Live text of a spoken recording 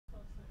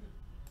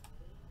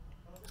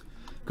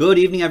Good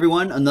evening,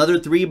 everyone. Another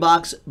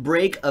 3-box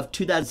break of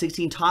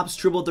 2016 Topps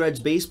Triple Threads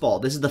Baseball.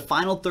 This is the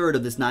final third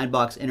of this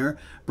 9-box inner,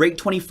 break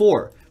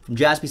 24 from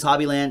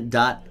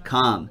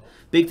JaspysHobbyland.com.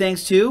 Big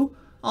thanks to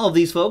all of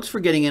these folks for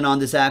getting in on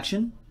this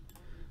action.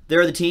 There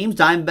are the teams: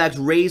 Diamondbacks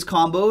Rays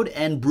comboed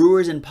and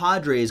Brewers and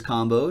Padres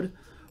comboed.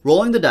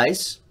 Rolling the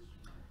dice.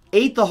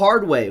 8 the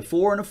hard way,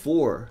 4 and a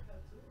 4.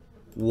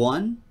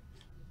 1,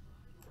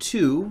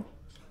 2,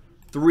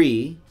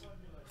 3,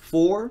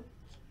 4,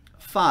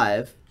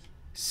 5,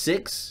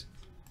 6,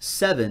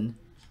 7,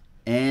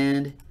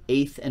 and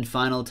 8th and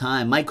final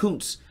time. Mike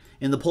Kuntz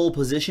in the pole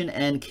position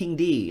and King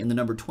D in the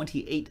number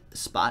 28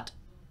 spot.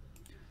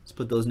 Let's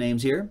put those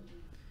names here.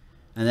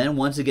 And then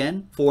once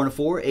again, 4 and a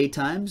 4, 8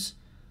 times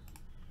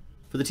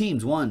for the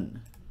teams.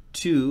 1,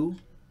 2,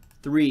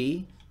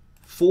 3,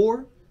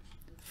 4,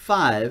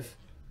 5,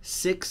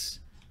 6,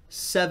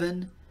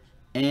 7,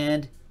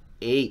 and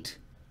 8.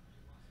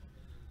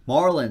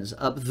 Marlins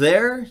up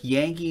there,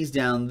 Yankees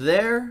down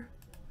there.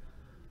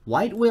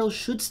 White Whale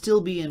should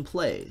still be in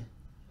play.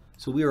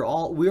 So we are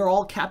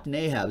all Captain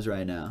Ahabs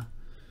right now.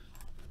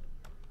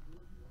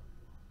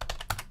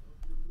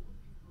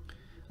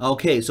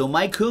 Okay, so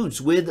Mike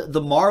Kuntz with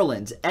the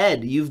Marlins.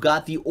 Ed, you've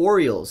got the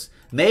Orioles.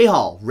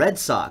 Mayhall, Red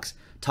Sox.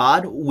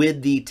 Todd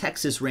with the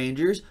Texas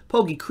Rangers.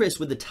 Pokey Chris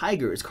with the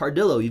Tigers.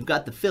 Cardillo, you've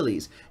got the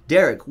Phillies.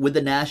 Derek with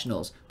the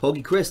Nationals.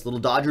 Pokey Chris,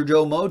 little Dodger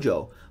Joe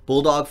Mojo.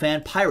 Bulldog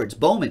fan, Pirates.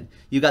 Bowman,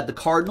 you got the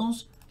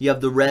Cardinals. You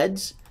have the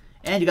Reds.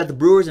 And you got the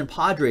Brewers and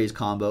Padres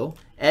combo.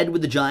 Ed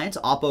with the Giants.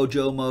 Oppo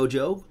Joe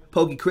Mojo.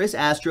 Pokey Chris,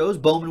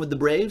 Astros. Bowman with the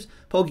Braves.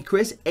 Pokey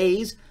Chris,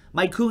 A's.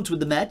 Mike Kuntz with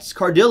the Mets.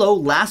 Cardillo,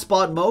 Last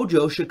Spot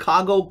Mojo,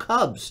 Chicago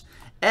Cubs.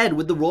 Ed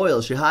with the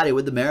Royals. Shihadi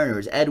with the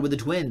Mariners. Ed with the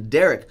Twins.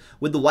 Derek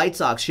with the White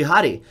Sox.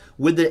 Shihadi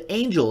with the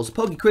Angels.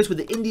 Pokey Chris with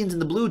the Indians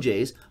and the Blue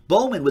Jays.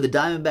 Bowman with the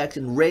Diamondbacks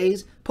and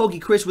Rays. Pokey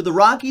Chris with the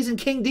Rockies. And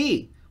King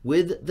D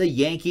with the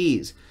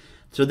Yankees.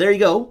 So there you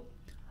go.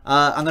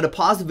 I'm going to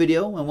pause the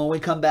video, and when we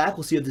come back,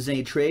 we'll see if there's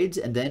any trades,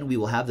 and then we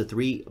will have the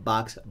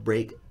 3-box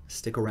break.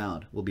 Stick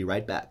around. We'll be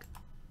right back.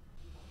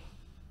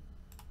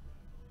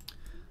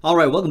 All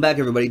right, welcome back,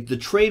 everybody. The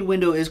trade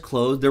window is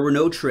closed. There were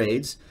no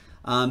trades.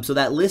 So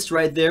that list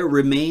right there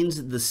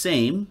remains the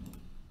same.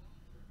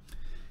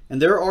 And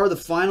there are the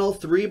final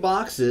 3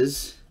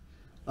 boxes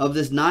of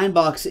this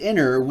 9-box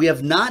inner. We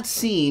have not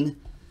seen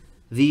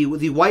the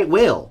White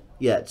Whale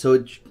yet,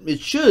 so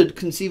it should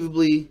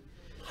conceivably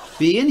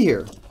be in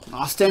here.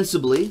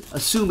 Ostensibly,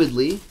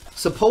 assumedly,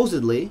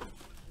 supposedly.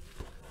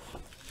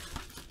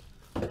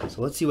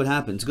 So let's see what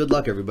happens. Good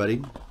luck,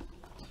 everybody.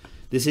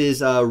 This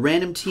is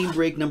random team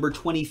break number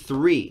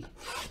 23.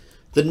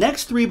 The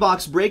next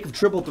 3-box break of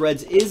Triple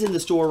Threads is in the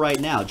store right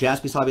now,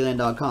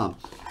 JaspysHobbyland.com.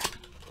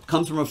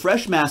 Comes from a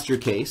fresh master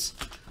case,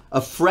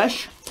 a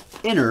fresh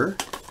inner,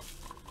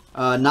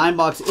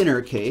 9-box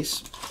inner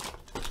case.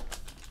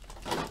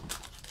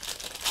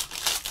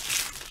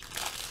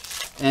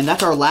 And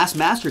that's our last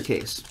master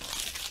case.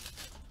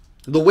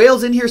 The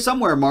whale's in here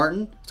somewhere,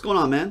 Martin. What's going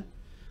on, man?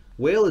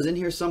 Whale is in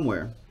here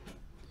somewhere.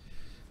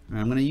 All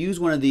right, I'm going to use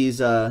one of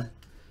these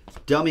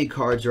dummy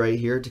cards right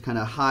here to kind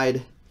of hide.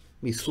 Let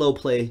me slow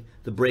play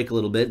the break a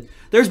little bit.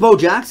 There's Bo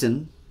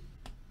Jackson,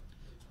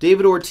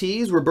 David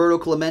Ortiz, Roberto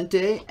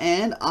Clemente,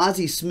 and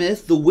Ozzie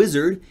Smith, the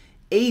Wizard.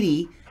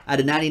 80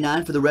 out of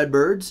 99 for the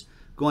Redbirds,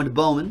 going to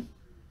Bowman.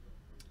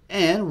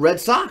 And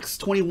Red Sox,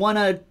 21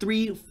 out of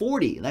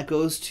 340. That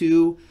goes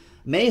to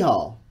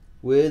Mayhall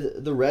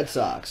with the Red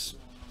Sox.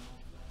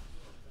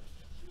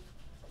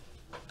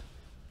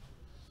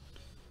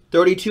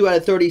 32 out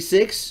of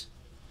 36.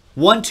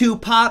 1-2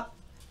 pop.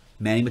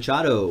 Manny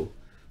Machado.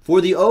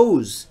 For the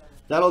O's,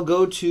 that'll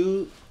go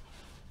to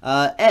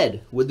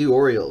Ed with the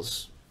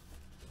Orioles.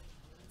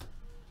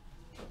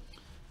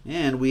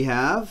 And we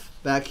have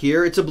back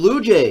here, it's a Blue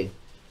Jay.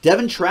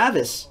 Devin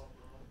Travis.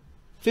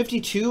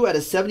 52 out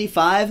of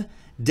 75.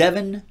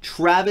 Devin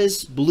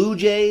Travis, Blue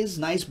Jays.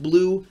 Nice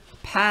blue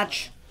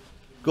patch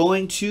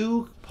going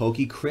to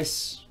Pokey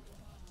Chris.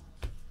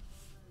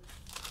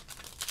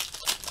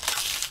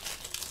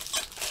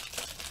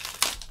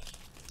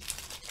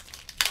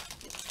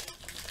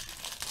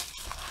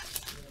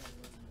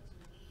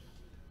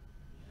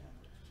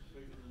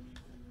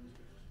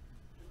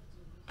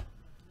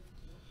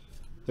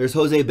 There's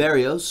Jose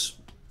Barrios,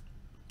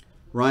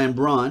 Ryan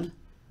Braun,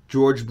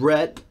 George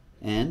Brett,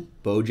 and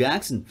Bo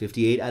Jackson,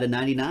 58 out of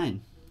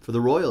 99 for the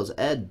Royals,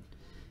 Ed.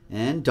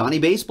 And Donnie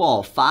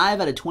Baseball,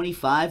 5 out of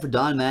 25 for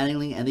Don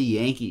Mattingly and the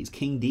Yankees,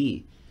 King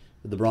D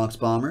with the Bronx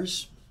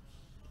Bombers.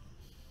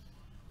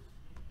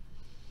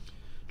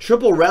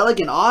 Triple relic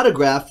and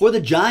autograph for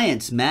the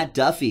Giants, Matt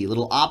Duffy,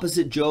 little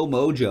opposite Joe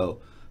Mojo,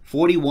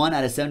 41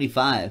 out of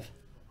 75.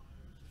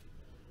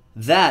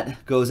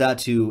 That goes out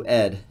to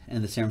Ed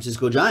and the San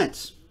Francisco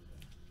Giants.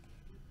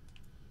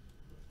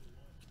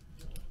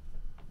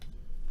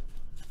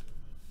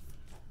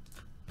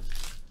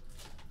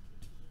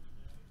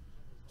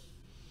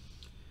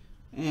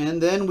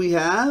 And then we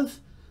have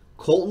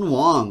Colton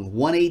Wong,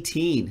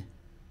 118.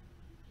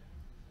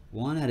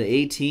 1 out of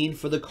 18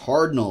 for the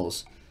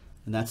Cardinals.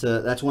 And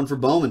that's one for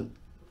Bowman.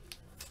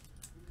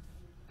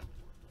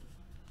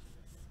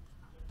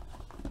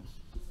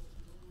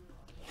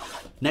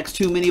 Next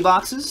 2 mini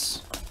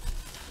boxes.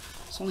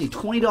 It's only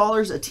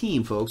 $20 a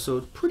team, folks,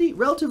 so pretty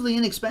relatively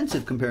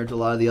inexpensive compared to a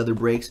lot of the other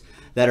breaks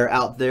that are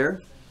out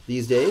there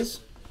these days.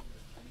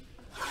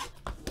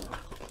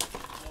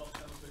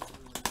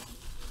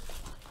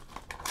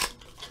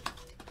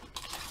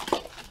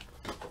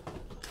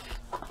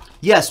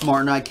 Yes,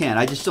 Martin, I can.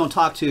 I just don't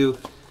talk to...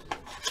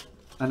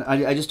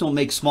 I just don't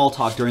make small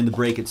talk during the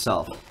break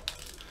itself.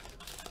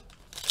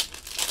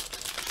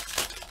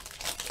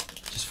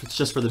 It's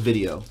just for the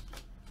video.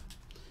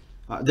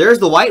 There's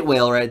the white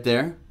whale right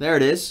there. There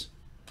it is.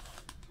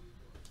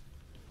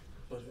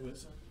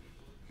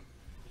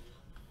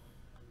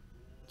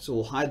 So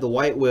we'll hide the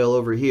white whale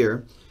over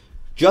here.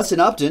 Justin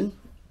Upton.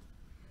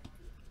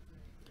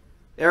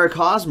 Eric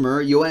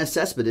Hosmer. Yoenis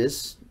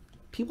Cespedes.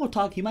 People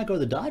talk. He might go to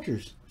the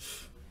Dodgers.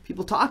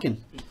 People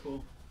talking.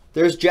 Cool.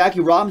 There's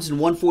Jackie Robinson,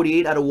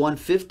 148 out of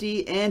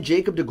 150, and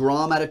Jacob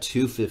DeGrom out of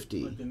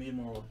 250. Like they need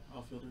more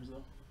outfielders,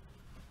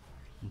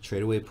 though.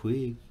 Trade away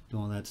Puig,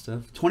 all that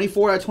stuff.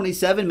 24 out of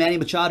 27, Manny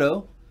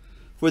Machado.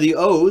 For the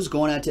O's,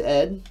 going out to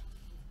Ed.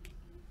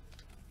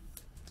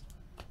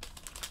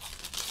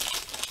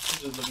 He's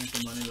just looking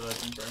for money, though, I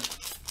think, right?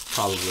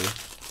 Probably.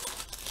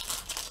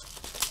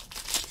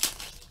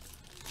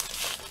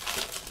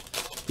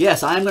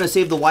 Yes, I'm going to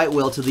save the white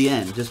whale to the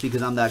end, just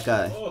because I'm that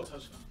guy. Oh,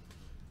 touchdown.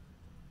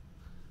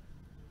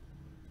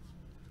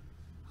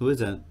 Who is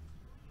that?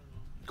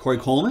 Corey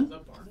Coleman? Is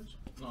that Barnage?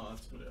 No,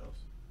 that's somebody else.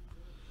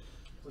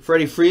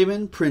 Freddie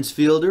Freeman, Prince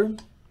Fielder,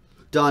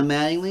 Don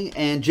Mattingly,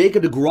 and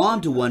Jacob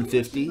DeGrom to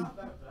 150.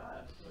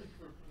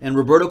 And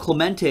Roberto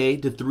Clemente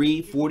to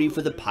 340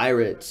 for the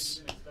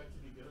Pirates.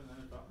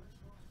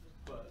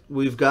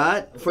 We've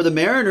got, for the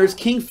Mariners,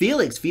 King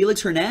Felix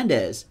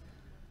Hernandez.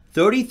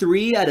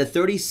 33 out of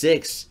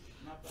 36.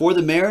 For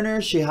the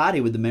Mariners,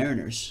 Shehadi with the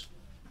Mariners.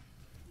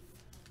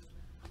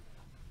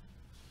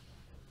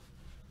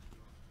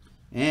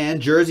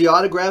 And jersey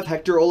autograph,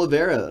 Hector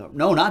Olivera.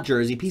 No, not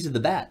jersey, piece of the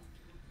bat.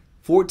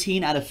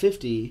 14 out of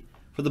 50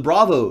 for the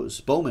Bravos.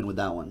 Bowman with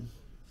that one.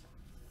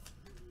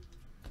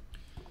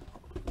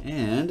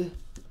 And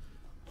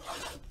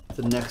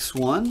the next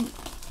one.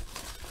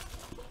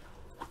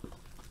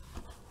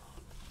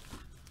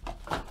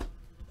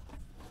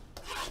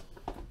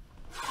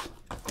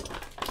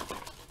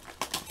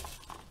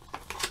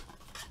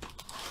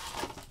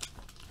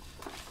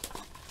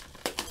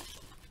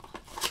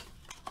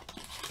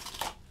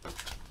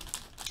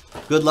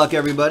 Good luck,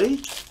 everybody.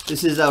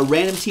 This is a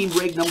random team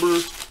break number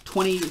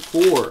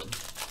 24.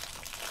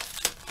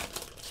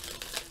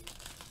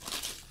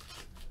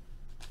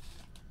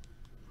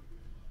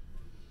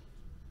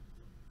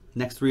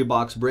 Next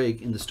 3-box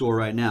break in the store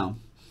right now.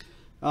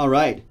 All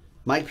right.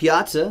 Mike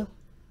Piazza,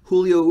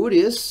 Julio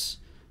Urias,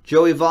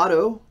 Joey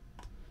Votto,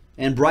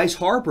 and Bryce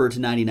Harper to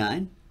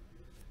 99.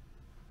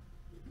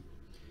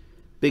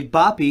 Big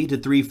Papi to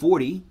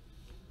 340.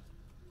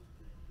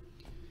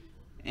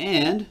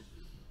 And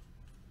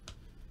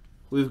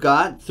we've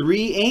got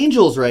 3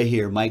 Angels right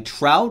here. Mike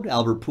Trout,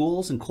 Albert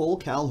Pujols, and Cole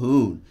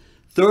Calhoun.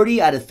 30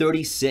 out of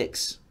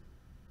 36.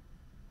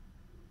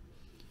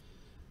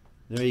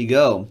 There you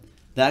go.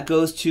 That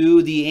goes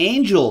to the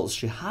Angels.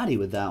 Shehadi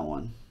with that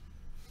one.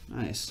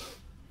 Nice.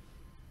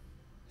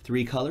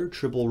 3-color,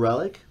 triple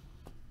relic.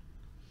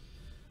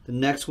 The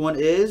next one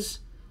is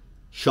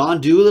Sean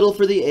Doolittle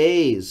for the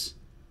A's.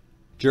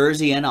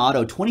 Jersey and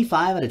auto.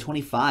 25 out of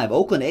 25.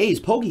 Oakland A's,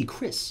 Pokey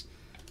Chris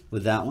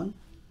with that one.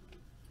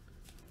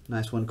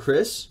 Nice one,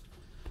 Chris.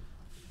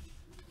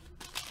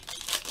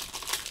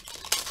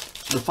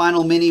 The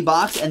final mini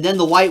box, and then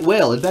the white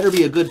whale. It better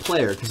be a good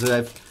player because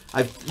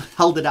I've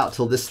held it out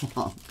till this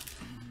long.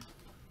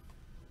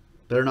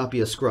 Better not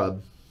be a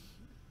scrub.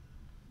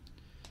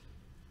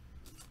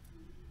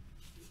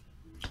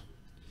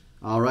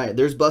 All right,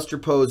 there's Buster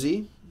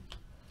Posey,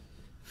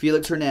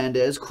 Felix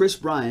Hernandez, Chris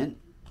Bryant,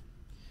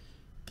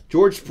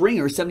 George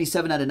Springer,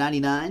 77 out of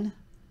 99,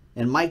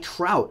 and Mike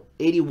Trout,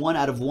 81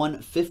 out of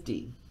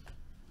 150.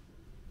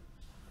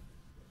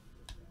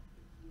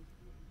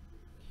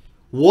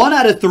 1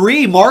 out of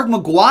 3, Mark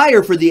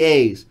McGwire for the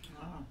A's.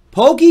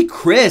 Pokey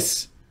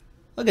Chris.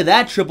 Look at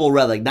that triple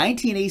relic.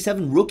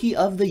 1987 Rookie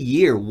of the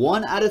Year.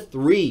 1 out of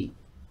 3.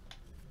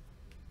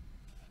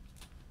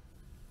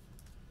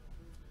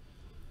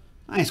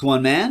 Nice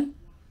one, man.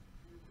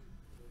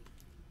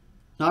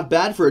 Not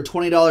bad for a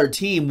 $20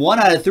 team. 1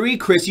 out of 3,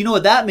 Chris. You know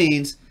what that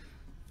means.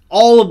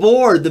 All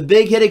aboard the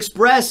Big Hit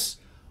Express.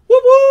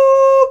 Whoop,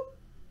 whoop.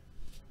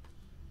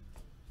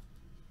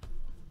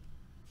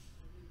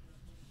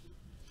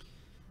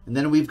 And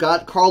then we've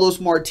got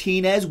Carlos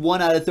Martinez,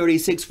 1 out of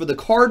 36 for the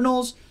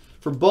Cardinals,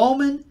 for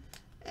Bowman.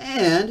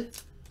 And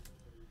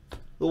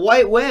the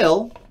white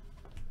whale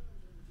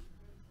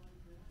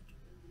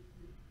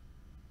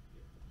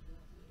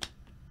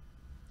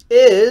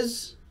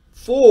is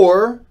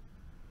for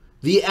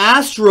the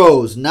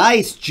Astros.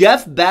 Nice.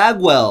 Jeff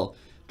Bagwell,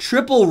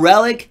 triple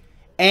relic,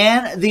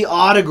 and the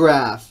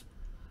autograph.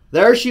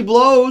 There she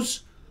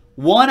blows.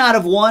 1 out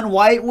of 1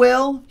 white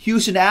whale.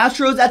 Houston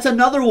Astros. That's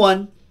another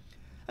one.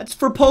 That's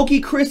for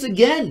Pokey Chris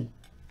again.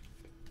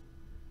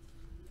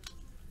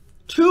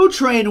 2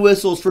 train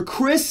whistles for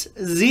Chris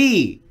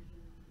Z.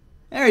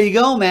 There you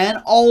go,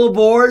 man. All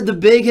aboard the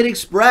Big Hit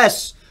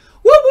Express.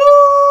 Whoop,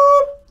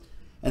 whoop.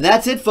 And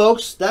that's it,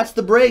 folks. That's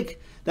the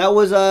break. That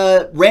was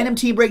random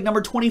team break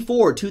number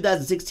 24,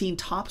 2016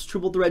 Topps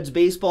Triple Threads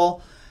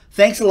Baseball.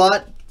 Thanks a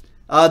lot.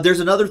 There's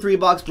another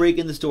 3-box break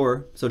in the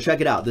store, so check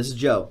it out. This is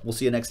Joe. We'll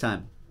see you next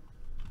time.